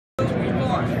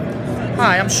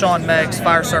Hi, I'm Sean Meigs,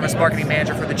 Fire Service Marketing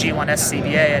Manager for the G1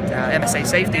 SCBA at MSA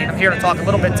Safety, and I'm here to talk a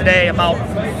little bit today about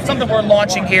something we're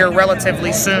launching here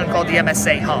relatively soon called the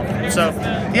MSA Hub. So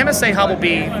the MSA Hub will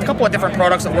be a couple of different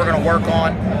products that we're going to work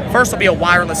on. First will be a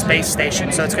wireless base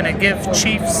station, so it's going to give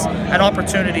chiefs an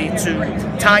opportunity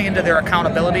to tie into their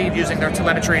accountability using their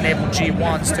telemetry-enabled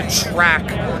G1s to track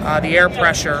the air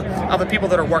pressure of the people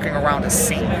that are working around a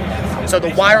scene. So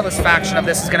the wireless faction of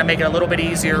this is going to make it a little bit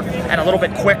easier and a little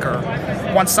bit quicker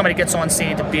once somebody gets on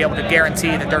scene to be able to guarantee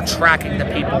that they're tracking the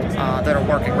people that are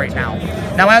working right now.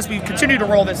 Now, as we continue to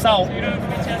roll this out,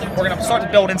 we're going to start to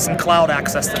build in some cloud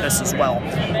access to this as well.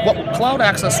 What cloud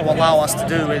access will allow us to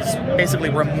do is basically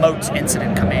remote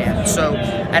incident command. So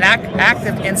an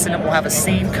active incident will have a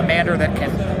scene commander that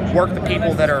can work the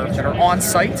people that are on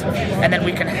site, and then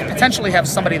we can potentially have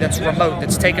somebody that's remote,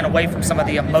 that's taken away from some of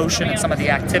the emotion and some of the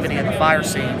activity in the fire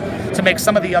scene to make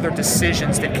some of the other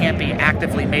decisions that can't be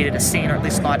actively made at a scene, or at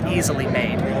least not easily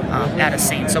made at a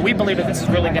scene. So we believe that this is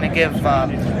really going to give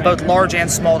both large and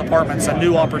small departments a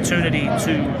new opportunity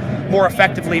to more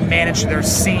effectively manage their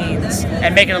scenes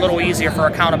and make it a little easier for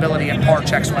accountability and par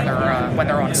checks when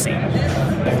they're on a scene.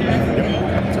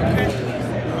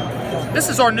 This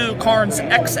is our new Cairns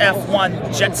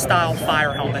XF1 jet-style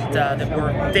fire helmet that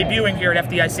we're debuting here at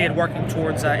FDIC and working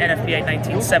towards NFPA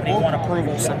 1971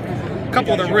 approval. So a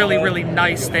couple of the really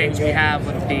nice things we have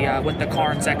with the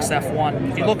Cairns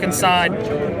XF1. If you look inside,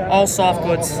 all soft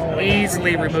goods,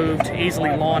 easily removed, easily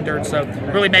laundered. So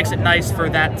it really makes it nice for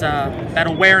that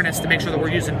awareness to make sure that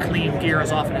we're using clean gear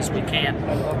as often as we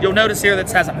can. You'll notice here that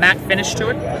this has a matte finish to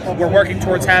it. We're working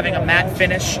towards having a matte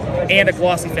finish and a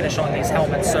glossy finish on these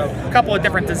helmets. So a couple of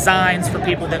different designs for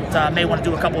people that may want to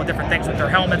do a couple of different things with their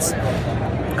helmets.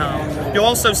 You'll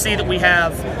also see that we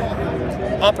have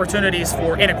opportunities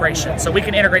for integration. So we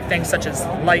can integrate things such as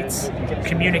lights,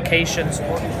 communications,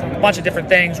 a bunch of different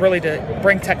things, really to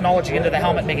bring technology into the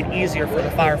helmet, make it easier for the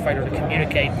firefighter to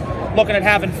communicate. Looking at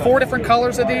having 4 different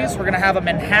colors of these. We're going to have them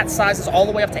in hat sizes all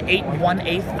the way up to 8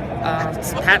 1/8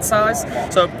 hat size.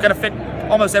 So going to fit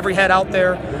almost every head out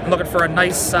there. I'm looking for a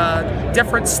nice,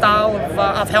 different style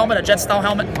of helmet, a jet style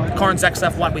helmet. Cairns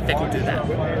XF1, we think will do that.